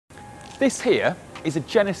This here is a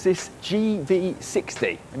Genesis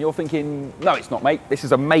GV60, and you're thinking, no it's not mate, this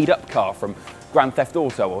is a made up car from Grand Theft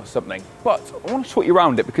Auto or something. But I want to talk you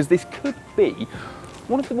around it because this could be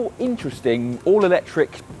one of the more interesting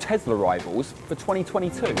all-electric Tesla rivals for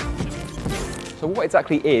 2022. So what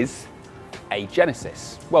exactly is a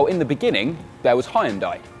Genesis? Well, in the beginning, there was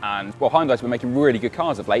Hyundai, and well, Hyundai's been making really good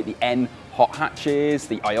cars of late, the N hot hatches,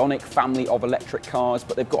 the Ioniq family of electric cars,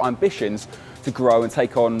 but they've got ambitions to grow and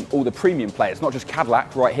take on all the premium players, not just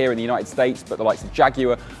Cadillac right here in the United States, but the likes of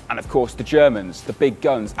Jaguar, and of course the Germans, the big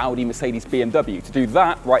guns, Audi, Mercedes, BMW. To do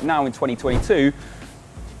that right now in 2022,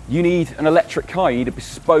 you need an electric car, you need a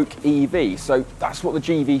bespoke EV. So that's what the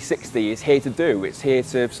GV60 is here to do. It's here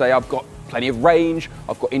to say, I've got plenty of range,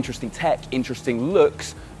 I've got interesting tech, interesting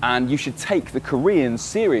looks, and you should take the Koreans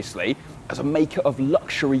seriously as a maker of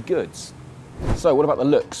luxury goods. So what about the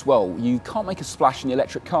looks? Well, you can't make a splash in the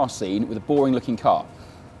electric car scene with a boring looking car.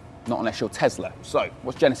 Not unless you're Tesla. So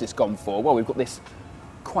what's Genesis gone for? Well, we've got this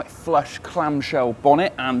quite flush clamshell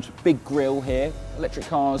bonnet and big grille here. Electric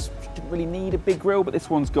cars didn't really need a big grille, but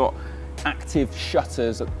this one's got active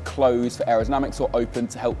shutters that close for aerodynamics or open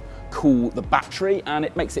to help cool the battery, and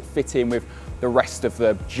it makes it fit in with the rest of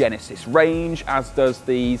the Genesis range, as does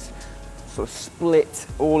these sort of split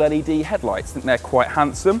all LED headlights. I think they're quite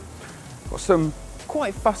handsome. Got some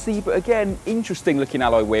quite fussy, but again, interesting looking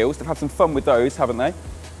alloy wheels. They've had some fun with those, haven't they?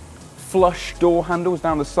 Flush door handles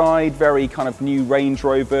down the side, very kind of new Range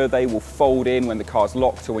Rover. They will fold in when the car's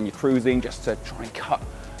locked or when you're cruising, just to try and cut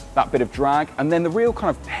that bit of drag. And then the real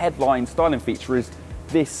kind of headline styling feature is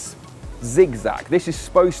this zigzag. This is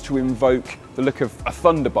supposed to invoke the look of a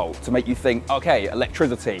thunderbolt, to make you think, okay,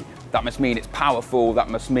 electricity, that must mean it's powerful, that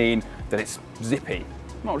must mean that it's zippy.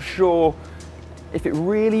 Not sure if it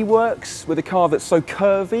really works with a car that's so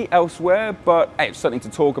curvy elsewhere, but hey, it's something to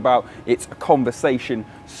talk about. It's a conversation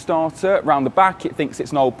starter. Around the back, it thinks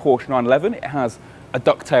it's an old Porsche 911. It has a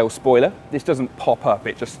ducktail spoiler. This doesn't pop up,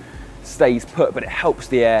 it just stays put, but it helps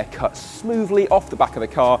the air cut smoothly off the back of the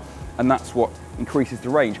car, and that's what increases the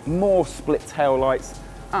range. More split tail lights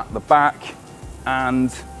at the back,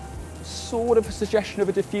 and sort of a suggestion of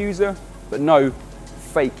a diffuser, but no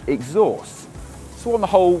fake exhaust. So on the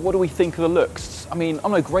whole, what do we think of the looks? I mean,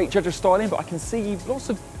 I'm no great judge of styling, but I can see lots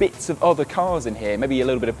of bits of other cars in here. Maybe a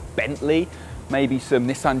little bit of Bentley, maybe some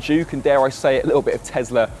Nissan Juke, and dare I say it, a little bit of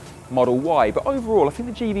Tesla Model Y. But overall, I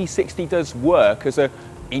think the GV60 does work as an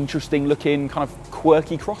interesting looking, kind of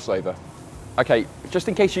quirky crossover. Okay, just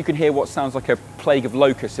in case you can hear what sounds like a plague of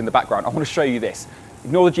locusts in the background, I want to show you this.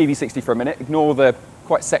 Ignore the GV60 for a minute, ignore the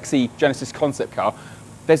quite sexy Genesis concept car.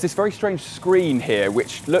 There's this very strange screen here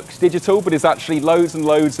which looks digital but is actually loads and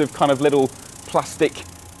loads of kind of little plastic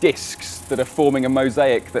discs that are forming a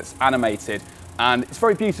mosaic that's animated, and it's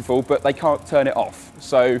very beautiful, but they can't turn it off.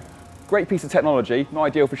 So great piece of technology, not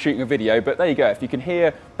ideal for shooting a video, but there you go. If you can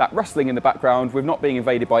hear that rustling in the background with not being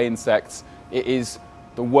invaded by insects, it is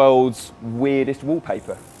the world's weirdest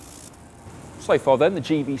wallpaper. So far then, the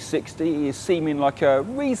GV60 is seeming like a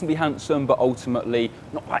reasonably handsome but ultimately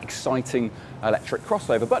not that exciting electric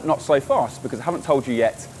crossover, but not so fast, because I haven't told you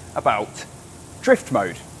yet about drift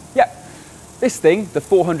mode. Yeah, this thing, the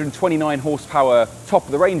 429 horsepower top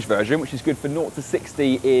of the range version, which is good for 0 to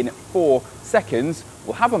 60 in 4 seconds,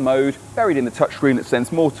 will have a mode buried in the touchscreen that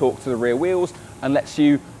sends more torque to the rear wheels and lets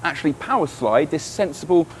you actually power slide this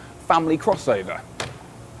sensible family crossover.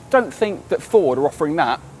 Don't think that Ford are offering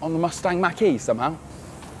that on the Mustang Mach-E somehow.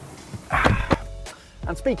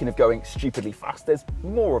 And speaking of going stupidly fast, there's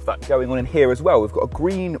more of that going on in here as well. We've got a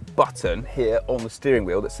green button here on the steering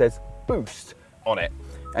wheel that says boost on it.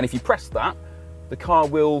 And if you press that, the car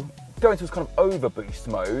will go into this kind of over boost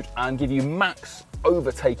mode and give you max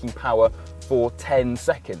overtaking power for 10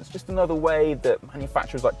 seconds. Just another way that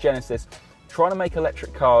manufacturers like Genesis trying to make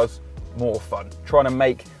electric cars more fun, trying to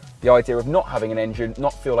make the idea of not having an engine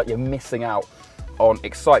not feel like you're missing out on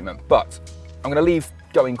excitement. But I'm going to leave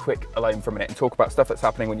going quick alone for a minute and talk about stuff that's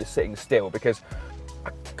happening when you're sitting still, because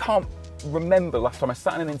I can't remember last time I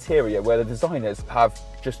sat in an interior where the designers have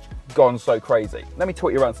just gone so crazy. Let me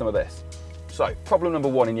talk you around some of this. So, problem number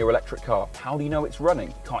one in your electric car, how do you know it's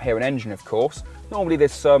running? Can't hear an engine, of course. Normally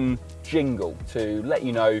there's some jingle to let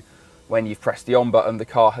you know when you've pressed the on button, the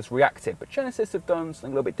car has reacted, but Genesis have done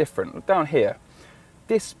something a little bit different. Look down here.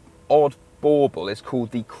 This odd bauble is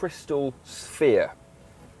called the crystal sphere.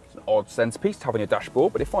 It's an odd centerpiece to have on your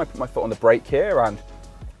dashboard, but if I put my foot on the brake here and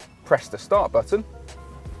press the start button,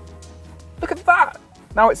 look at that!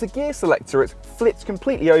 Now it's a gear selector, it flips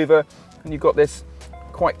completely over, and you've got this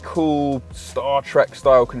quite cool Star Trek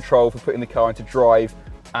style control for putting the car into drive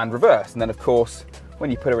and reverse. And then of course, when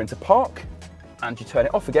you put her into park, and you turn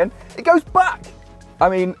it off again, it goes back. I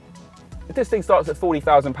mean, if this thing starts at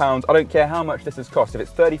 £40,000, I don't care how much this has cost. If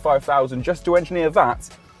it's £35,000 just to engineer that,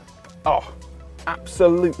 oh,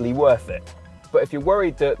 absolutely worth it. But if you're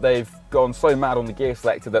worried that they've gone so mad on the gear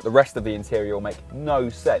selector that the rest of the interior will make no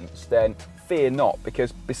sense, then fear not,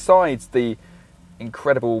 because besides the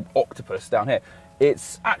incredible octopus down here,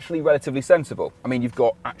 it's actually relatively sensible. I mean, you've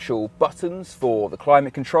got actual buttons for the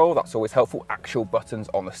climate control, that's always helpful. Actual buttons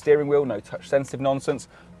on the steering wheel, no touch sensitive nonsense.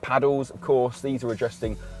 Paddles, of course, these are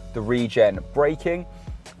adjusting the regen braking.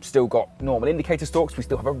 Still got normal indicator stalks, we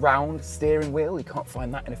still have a round steering wheel. You can't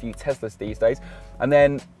find that in a few Teslas these days. And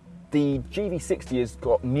then the GV60 has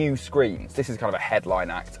got new screens. This is kind of a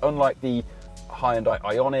headline act. Unlike the Hyundai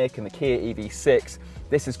Ioniq and the Kia EV6,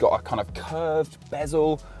 this has got a kind of curved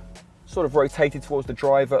bezel, sort of rotated towards the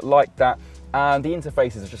driver like that, and the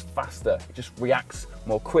interfaces are just faster. It just reacts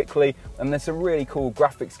more quickly, and there's some really cool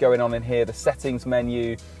graphics going on in here. The settings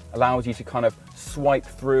menu allows you to kind of swipe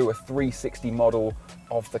through a 360 model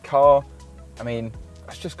of the car. I mean,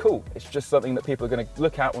 that's just cool. It's just something that people are going to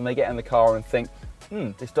look at when they get in the car and think,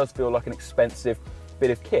 this does feel like an expensive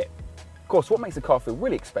bit of kit. Of course, what makes the car feel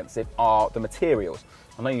really expensive are the materials.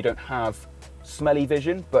 I know you don't have smelly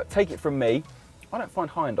vision, but take it from me, I don't find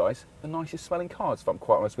Hyundais the nicest smelling cars, if I'm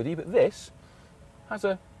quite honest with you, but this has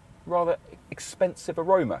a rather expensive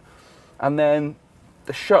aroma. And then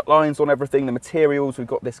the shut lines on everything, the materials, we've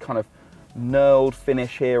got this kind of knurled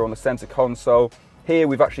finish here on the center console. Here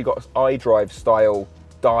we've actually got iDrive style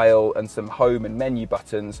dial and some home and menu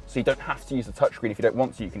buttons, so you don't have to use the touchscreen if you don't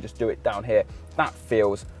want to, you can just do it down here. That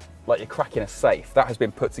feels like you're cracking a safe. That has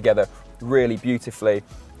been put together really beautifully.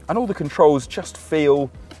 And all the controls just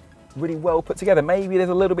feel really well put together. Maybe there's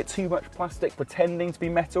a little bit too much plastic pretending to be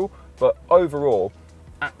metal, but overall,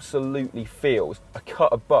 absolutely feels a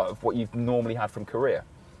cut above what you've normally had from Korea.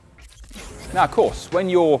 Now, of course, when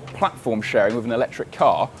you're platform sharing with an electric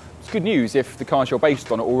car, it's good news if the cars you're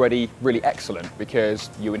based on are already really excellent,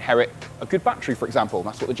 because you inherit a good battery, for example.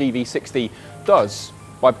 That's what the GV60 does.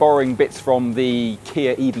 By borrowing bits from the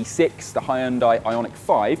Kia EV6, the Hyundai Ioniq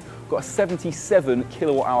 5, got a 77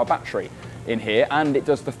 kilowatt hour battery in here, and it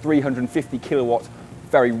does the 350 kilowatt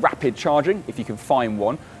very rapid charging, if you can find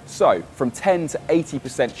one. So from 10 to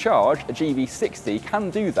 80% charge, a GV60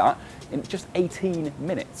 can do that in just 18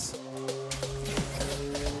 minutes.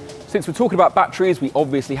 Since we're talking about batteries, we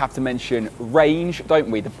obviously have to mention range, don't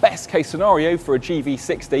we? The best case scenario for a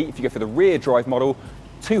GV60, if you go for the rear drive model,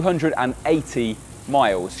 280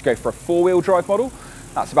 miles. You go for a four-wheel drive model,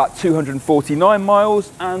 that's about 249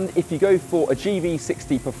 miles. And if you go for a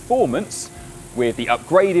GV60 Performance with the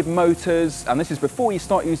upgraded motors, and this is before you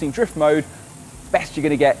start using drift mode, best you're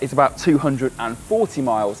going to get is about 240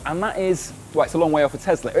 miles. And that is, well, it's a long way off a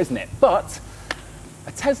Tesla, isn't it? But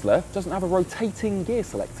a Tesla doesn't have a rotating gear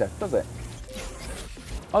selector, does it?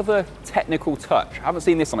 Other technical touch, I haven't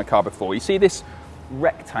seen this on a car before. You see this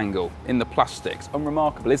rectangle in the plastics,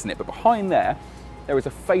 unremarkable, isn't it? But behind there is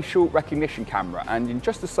a facial recognition camera, and in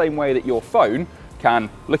just the same way that your phone can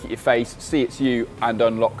look at your face, see it's you, and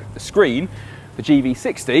unlock the screen, the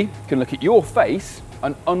GV60 can look at your face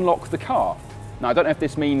and unlock the car. Now, I don't know if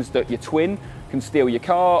this means that your twin can steal your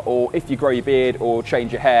car, or if you grow your beard or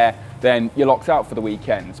change your hair, then you're locked out for the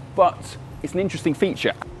weekend. But it's an interesting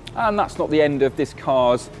feature. And that's not the end of this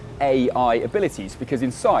car's AI abilities, because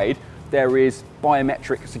inside there is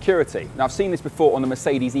biometric security. Now, I've seen this before on the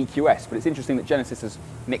Mercedes EQS, but it's interesting that Genesis has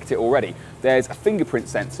nicked it already. There's a fingerprint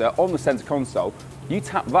sensor on the center console. You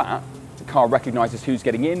tap that, the car recognizes who's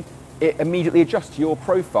getting in. It immediately adjusts your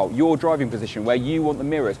profile, your driving position, where you want the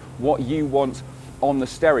mirrors, what you want on the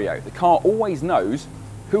stereo. The car always knows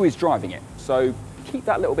who is driving it, so keep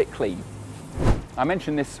that little bit clean. I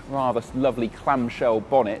mentioned this rather lovely clamshell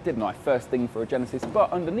bonnet, didn't I? First thing for a Genesis,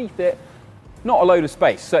 but underneath it, not a load of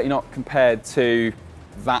space, certainly not compared to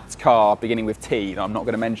that car beginning with T that I'm not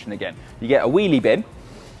going to mention again. You get a wheelie bin,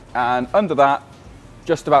 and under that,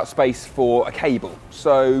 just about space for a cable.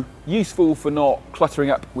 So useful for not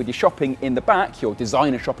cluttering up with your shopping in the back, your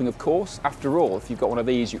designer shopping, of course. After all, if you've got one of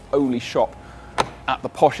these, you only shop at the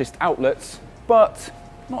poshest outlets, but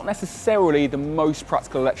not necessarily the most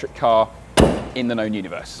practical electric car in the known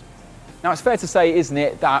universe. Now, it's fair to say, isn't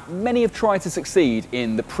it, that many have tried to succeed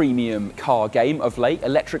in the premium car game of late,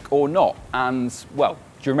 electric or not. And, well,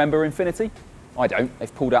 do you remember Infiniti? I don't.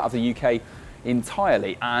 They've pulled out of the UK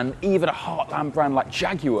entirely. And even a heartland brand like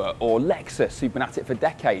Jaguar or Lexus, who've been at it for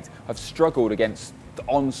decades, have struggled against the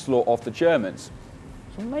onslaught of the Germans.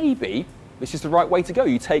 So maybe this is the right way to go.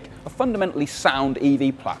 You take a fundamentally sound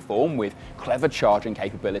EV platform with clever charging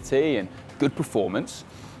capability and good performance,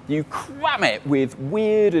 you cram it with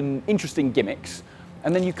weird and interesting gimmicks,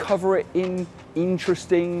 and then you cover it in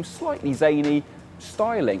interesting, slightly zany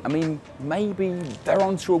styling. I mean, maybe they're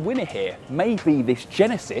onto a winner here. Maybe this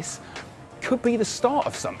Genesis could be the start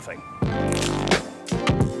of something.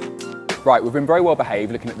 Right, we've been very well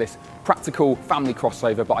behaved looking at this practical family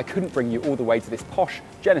crossover, but I couldn't bring you all the way to this posh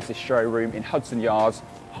Genesis showroom in Hudson Yards,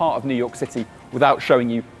 heart of New York City, without showing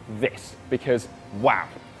you this, because wow,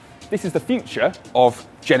 this is the future of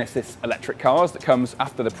Genesis electric cars that comes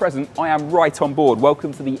after the present. I am right on board.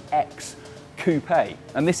 Welcome to the X Coupe,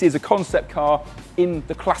 and this is a concept car in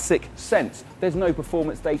the classic sense. There's no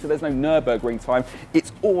performance data, there's no Nürburgring time,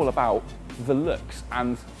 it's all about the looks,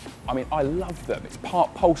 and I mean, I love them. It's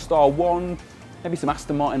part Polestar 1, maybe some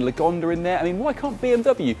Aston Martin Lagonda in there. I mean, why can't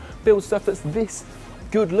BMW build stuff that's this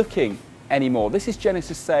good looking anymore? This is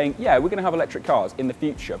Genesis saying, yeah, we're gonna have electric cars in the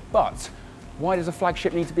future, but why does a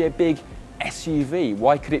flagship need to be a big SUV?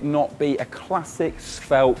 Why could it not be a classic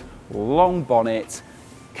svelte, long bonnet,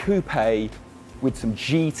 coupe with some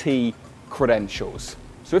GT credentials?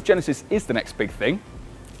 So if Genesis is the next big thing,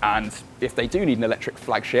 and if they do need an electric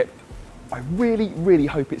flagship, I really, really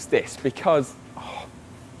hope it's this, because, oh,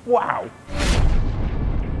 wow.